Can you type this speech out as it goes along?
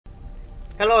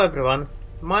Hello everyone,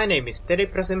 my name is Teddy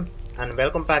Presim and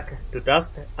welcome back to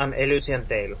Dust and Elysian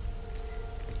Tail.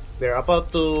 We're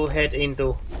about to head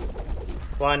into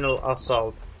Final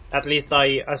Assault. At least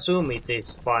I assume it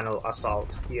is Final Assault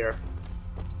here.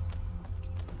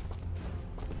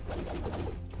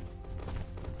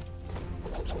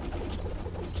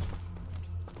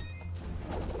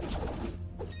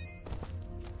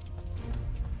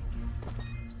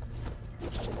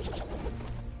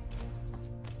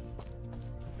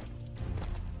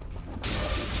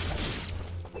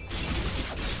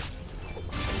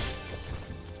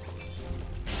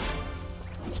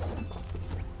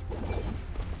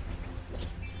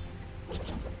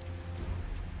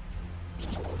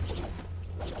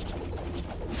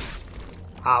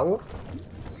 Ow.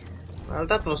 Well,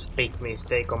 that was a big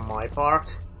mistake on my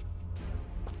part.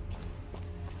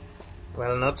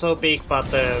 Well, not so big, but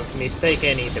a mistake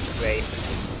either way.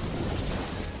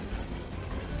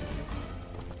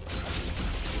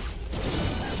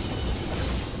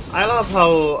 I love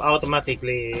how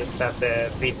automatically that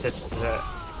fidgets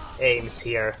aims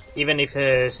here, even if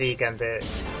she can't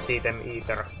see them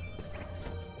either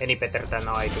any better than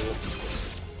I do.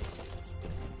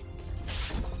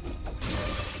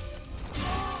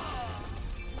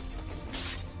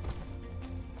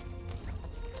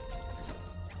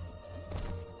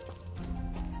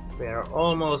 We're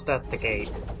almost at the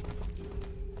gate.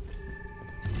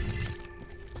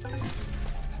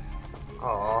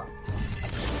 Oh,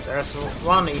 there's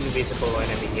one invisible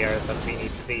enemy here that we need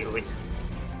to deal with.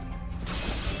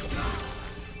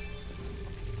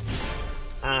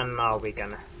 And now we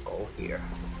can go here.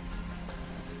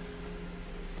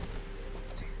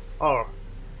 Oh,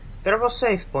 there was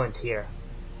save point here.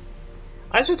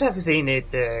 I should have seen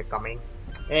it coming.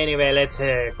 Anyway, let's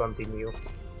continue.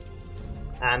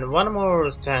 And one more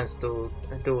chance to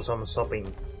do some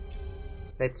shopping.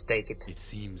 Let's take it. It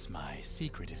seems my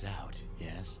secret is out,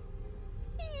 yes?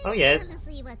 Oh yes.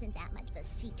 Honestly, wasn't that much of a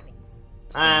secret.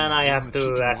 And I you have were to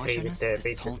keeping agree watch on with us the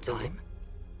this whole fidget too. time?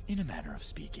 In a manner of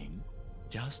speaking,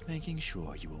 just making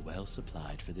sure you were well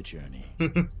supplied for the journey.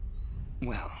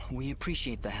 Well, we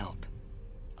appreciate the help.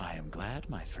 I am glad,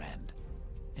 my friend.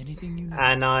 Anything you need,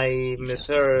 And I'm you just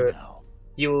let sure me know.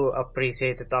 you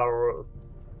appreciated our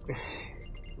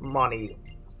money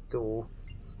too.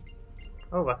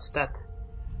 Oh, what's that?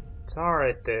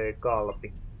 Charred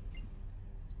galbi.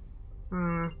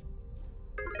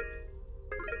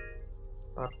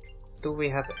 But do we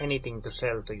have anything to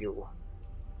sell to you?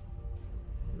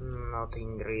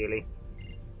 Nothing really.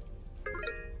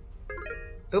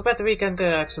 Too bad we can't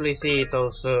actually see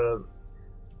those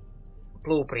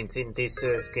blueprints in this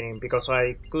screen, because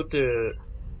I could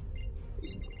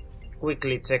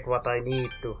quickly check what I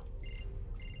need to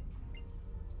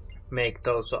make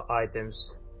those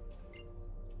items.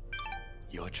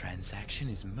 Your transaction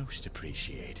is most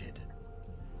appreciated.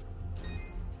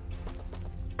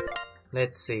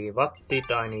 Let's see, what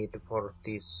did I need for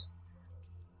this?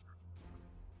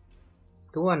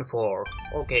 2 and 4,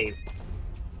 okay.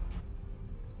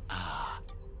 Ah,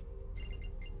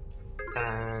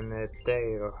 And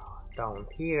they're down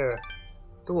here.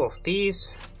 2 of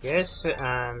these, yes,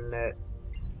 and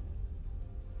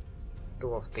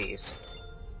 2 of these.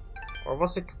 Or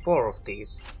was it 4 of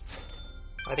these?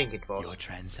 I think it was. your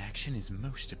transaction is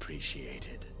most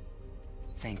appreciated.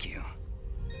 Thank you.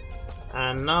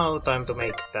 And now time to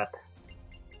make that.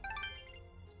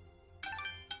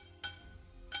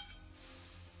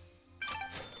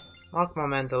 Magma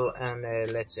mantle, and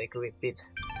let's equip it.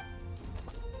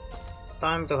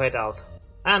 Time to head out.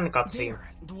 And cutscene.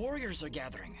 There, the warriors are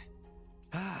gathering.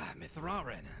 Ah,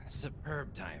 Mithraren.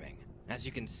 Superb timing. As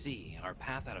you can see, our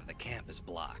path out of the camp is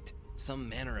blocked. Some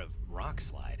manner of rock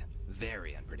slide.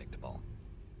 Very unpredictable.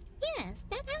 Yes,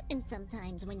 that happens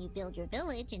sometimes when you build your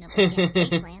village in a volcanic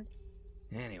wasteland.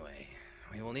 Anyway,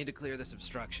 we will need to clear this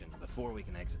obstruction before we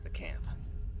can exit the camp.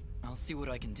 I'll see what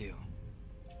I can do.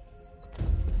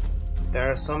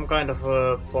 There's some kind of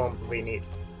a bomb we need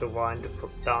to find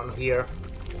down here.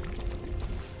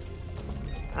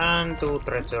 And 2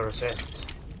 treasure chests.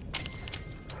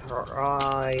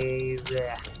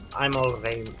 I'm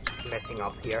already messing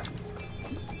up here.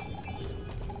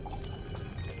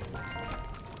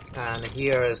 And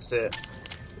here's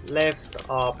left,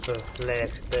 up,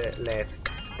 left, left,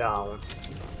 down.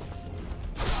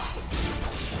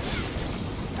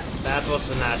 That was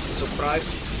a nasty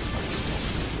surprise.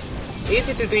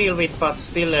 Easy to deal with, but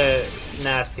still a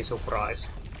nasty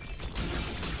surprise.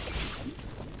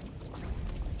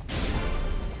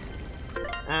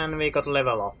 And we got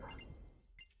level up.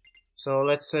 So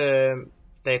let's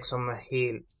take some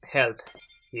health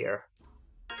here.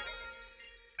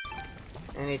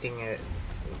 Anything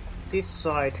this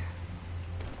side?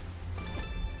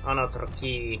 Another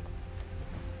key,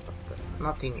 but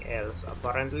nothing else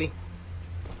apparently.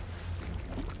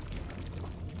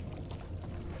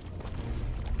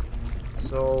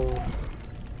 So,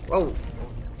 whoa!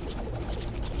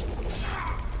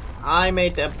 I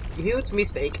made a huge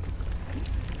mistake.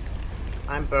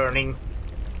 I'm burning.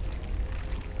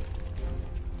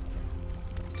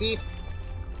 Keep.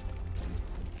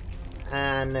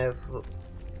 And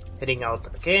heading out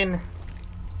again.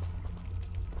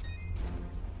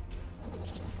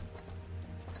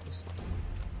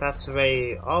 That's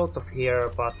way out of here,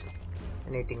 but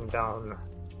anything down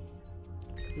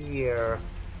here?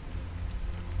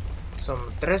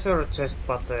 Some treasure chest,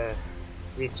 but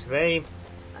which way?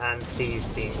 And these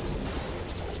things.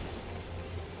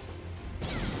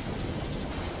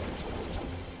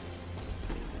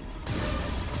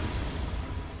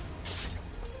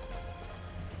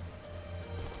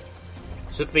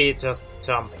 Should we just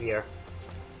jump here?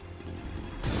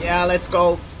 Yeah, let's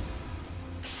go!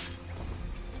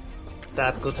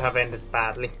 That could have ended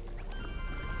badly.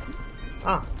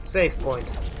 Ah, save point.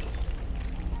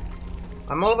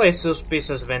 I'm always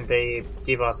suspicious when they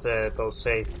give us those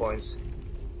save points.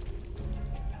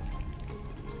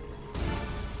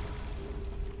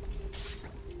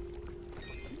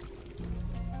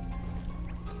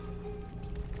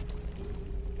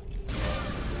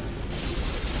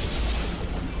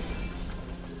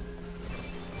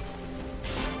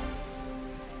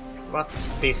 What's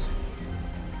this?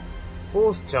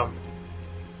 Boost jump.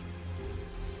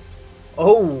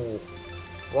 Oh!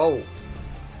 Whoa.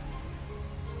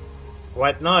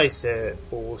 Quite nice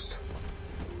boost.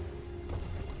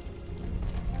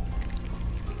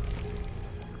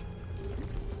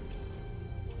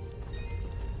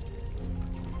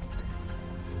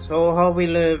 So how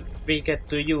will we get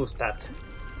to use that?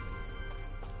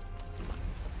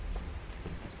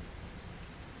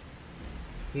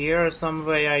 Here some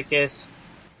way, I guess.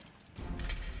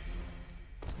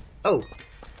 Oh!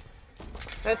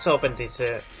 Let's open this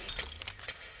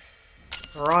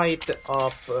right,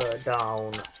 up,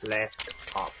 down, left,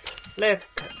 up,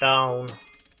 left, down.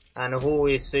 And who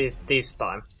is it this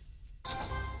time?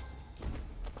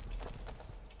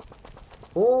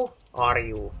 Who are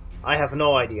you? I have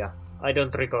no idea. I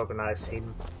don't recognize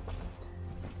him.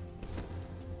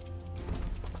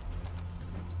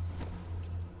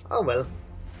 Oh well.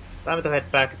 Time to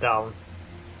head back down.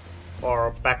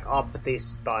 Or back up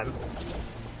this time.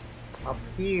 Up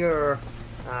here.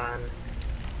 And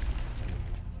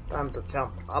time to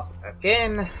jump up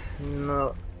again.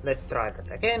 No, let's try that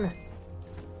again.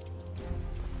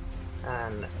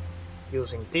 And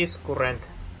using this current.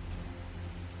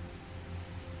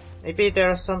 Maybe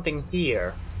there's something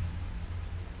here.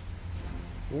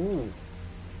 Ooh.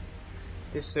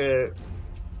 This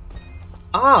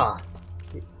ah!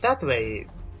 That way.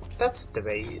 That's the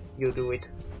way you do it.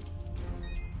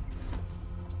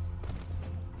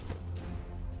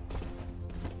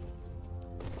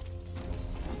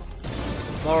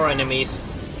 More enemies.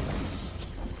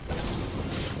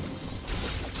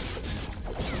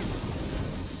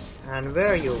 And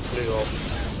where you flew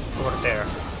off? Over there.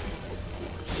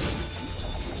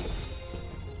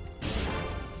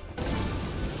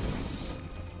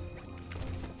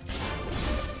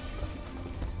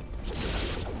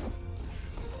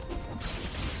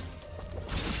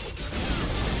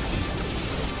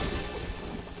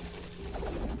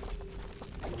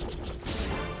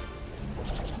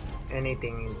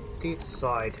 Anything in this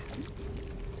side?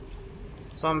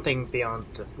 Something beyond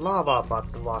the lava, but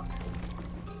what?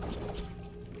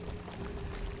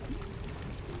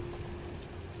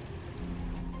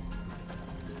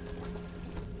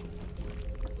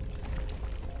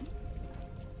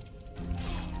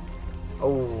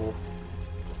 Oh.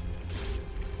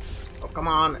 Oh, come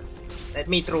on. Let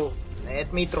me through.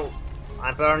 Let me through.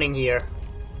 I'm burning here.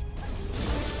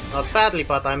 Not badly,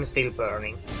 but I'm still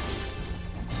burning.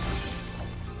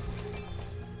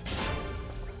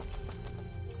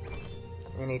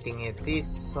 Anything at this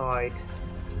side?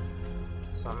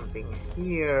 Something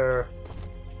here?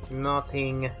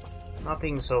 Nothing.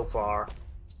 Nothing so far.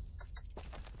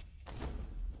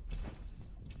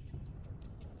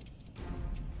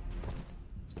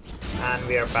 And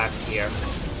we are back here.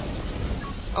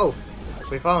 Oh!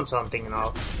 We found something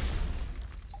now.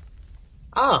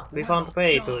 Ah! We found a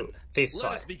way to this side.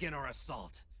 Let us begin our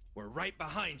assault. We're right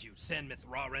behind you, Senmith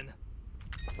Rarin.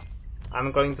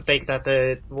 I'm going to take that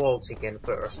wall chicken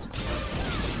first.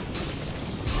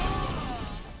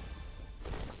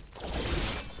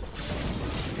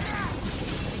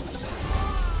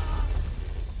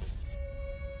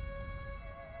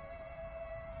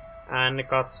 And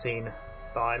cutscene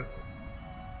time.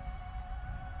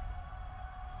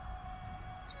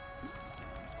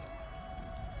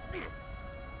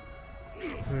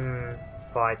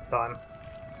 Fight time.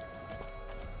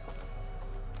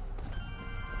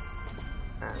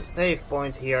 And save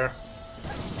point here.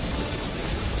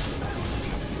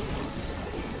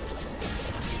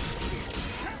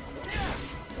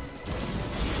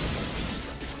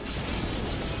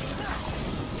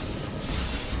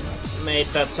 Made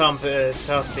that jump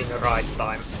just in the right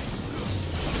time.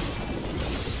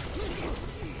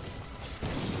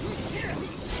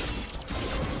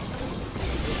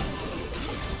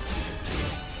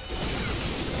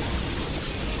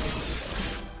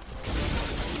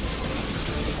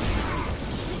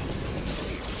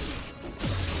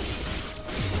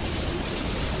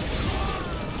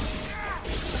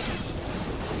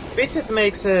 Which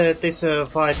makes this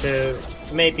fight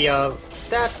maybe a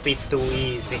that bit too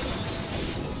easy.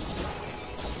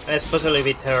 Especially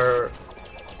with her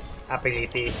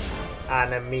ability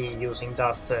and me using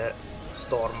Dust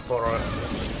Storm for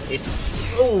it.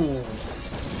 Ooh!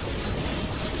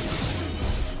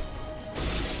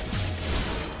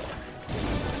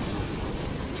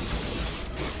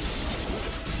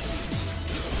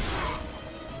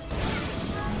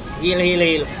 Heal, heal,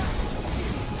 heal.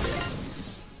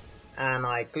 And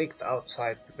I clicked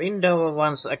outside the window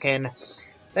once again.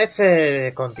 Let's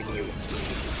continue.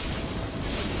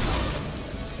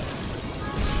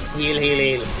 Heal, heal,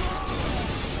 heal.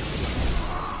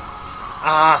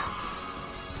 Ah!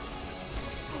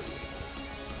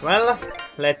 Well,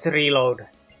 let's reload.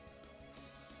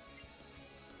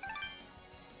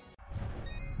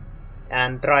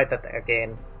 And try that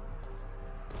again.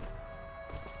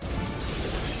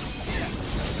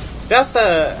 Just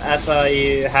as I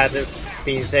had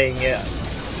been saying,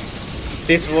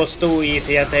 this was too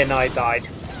easy and then I died.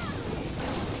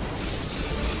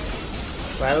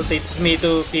 Well, teach me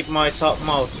to keep my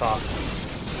mouth shut.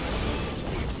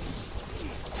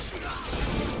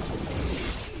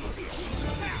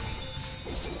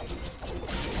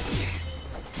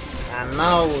 And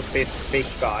now this big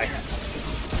guy.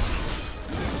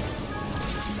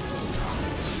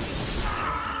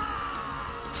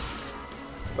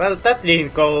 Well, that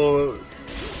didn't go...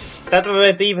 That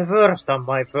went even worse than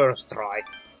my first try.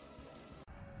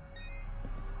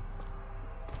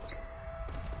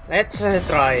 Let's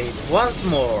try it once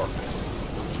more.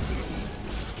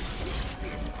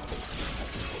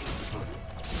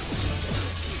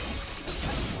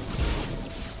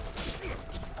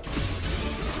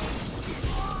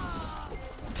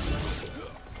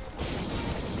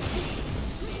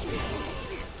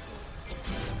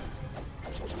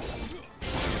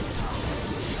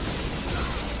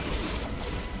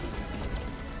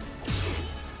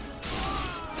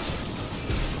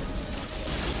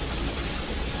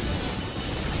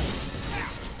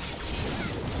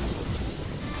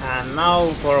 And now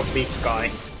for a big guy.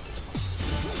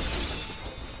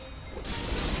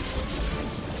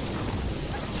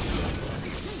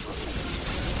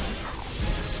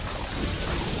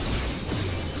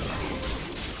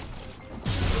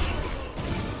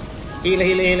 Heal,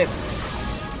 heal, heal.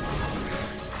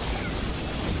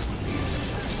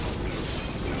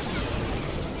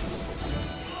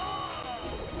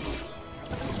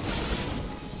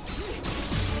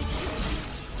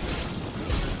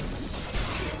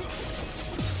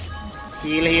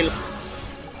 Heal, heal.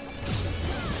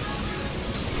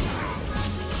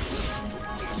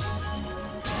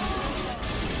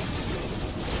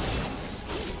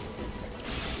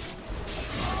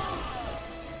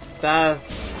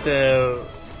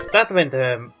 That went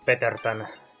better than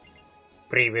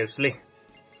previously.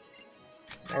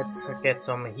 Let's get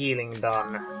some healing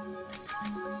done.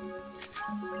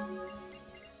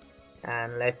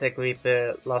 And let's equip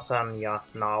lasagna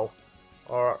now.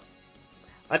 Or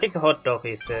I think hot dog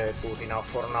is good enough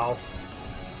for now.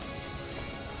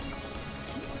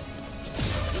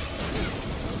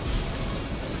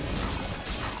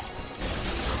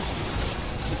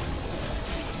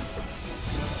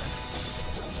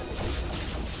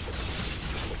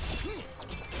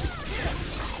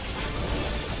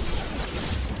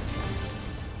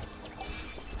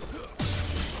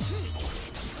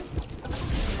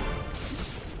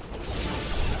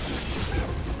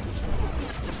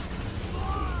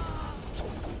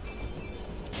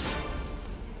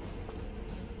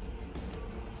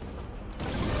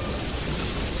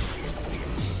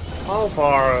 How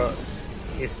far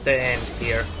is the end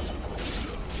here?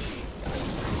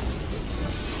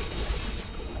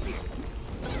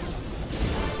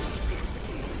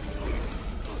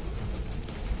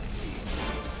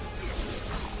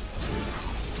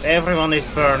 Everyone is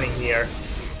burning here.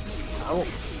 Ow.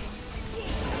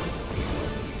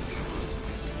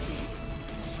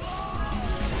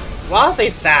 What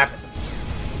is that?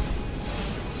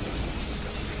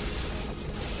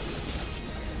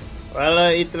 Well,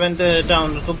 it went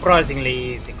down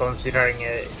surprisingly easy considering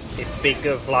its big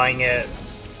flying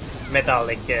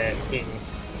metallic king.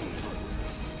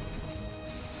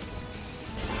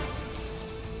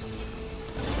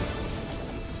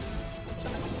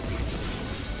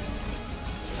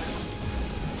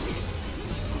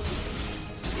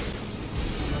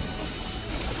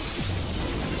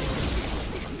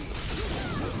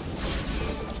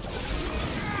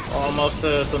 Almost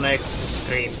to next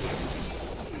screen.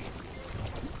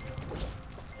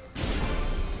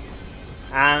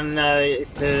 And it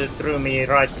threw me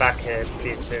right back at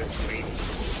this screen.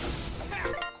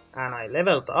 And I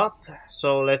leveled up,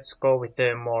 so let's go with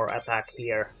more attack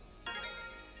here.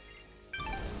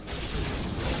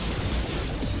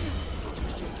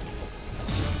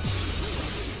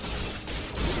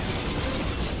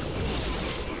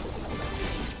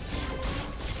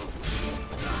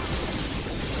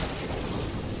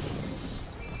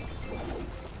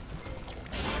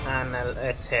 And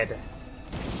let's head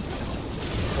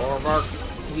forward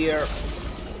here.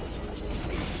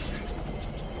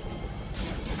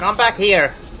 Come back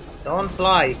here! Don't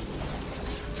fly!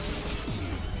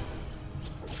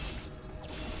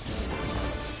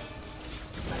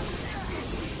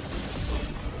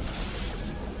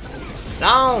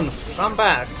 Down! Come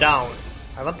back, down!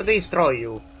 I want to destroy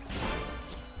you.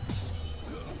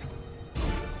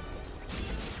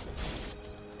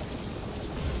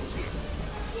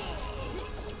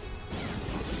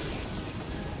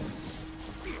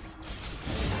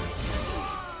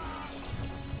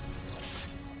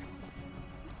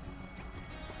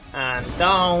 And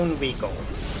down we go.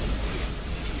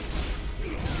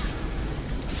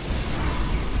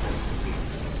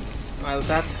 Well,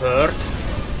 that hurt.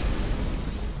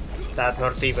 That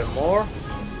hurt even more.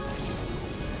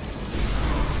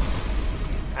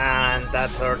 And that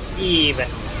hurt even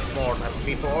more than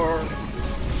before.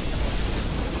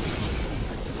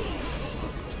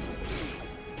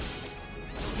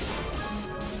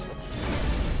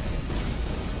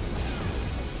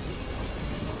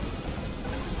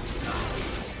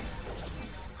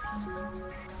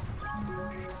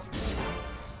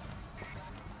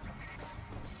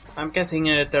 I'm guessing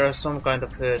there's some kind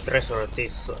of treasure at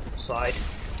this side.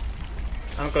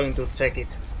 I'm going to check it.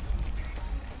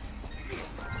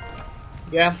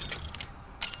 Yeah.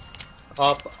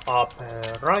 Up, up,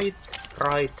 right,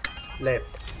 right,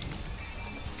 left.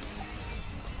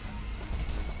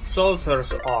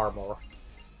 Soldier's armor.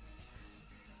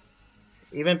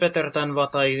 Even better than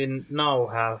what I now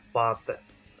have, but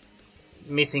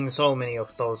missing so many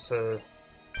of those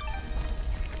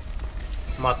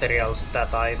materials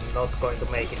that I'm not going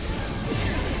to make it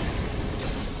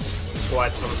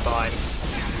quite some time.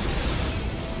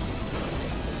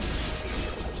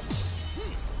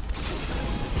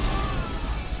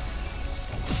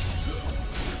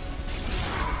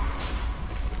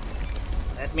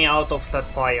 Let me out of that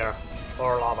fire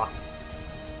or lava.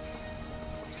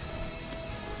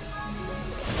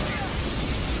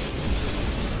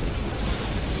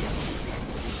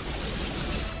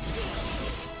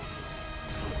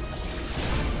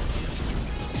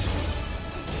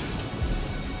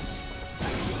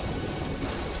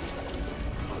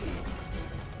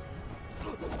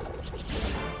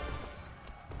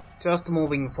 Just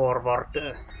moving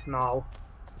forward now.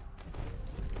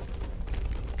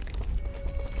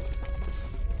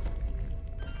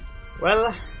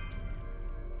 Well,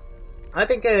 I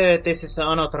think this is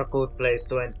another good place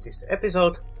to end this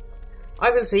episode. I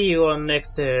will see you on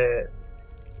next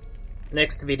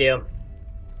video.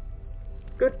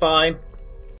 Goodbye.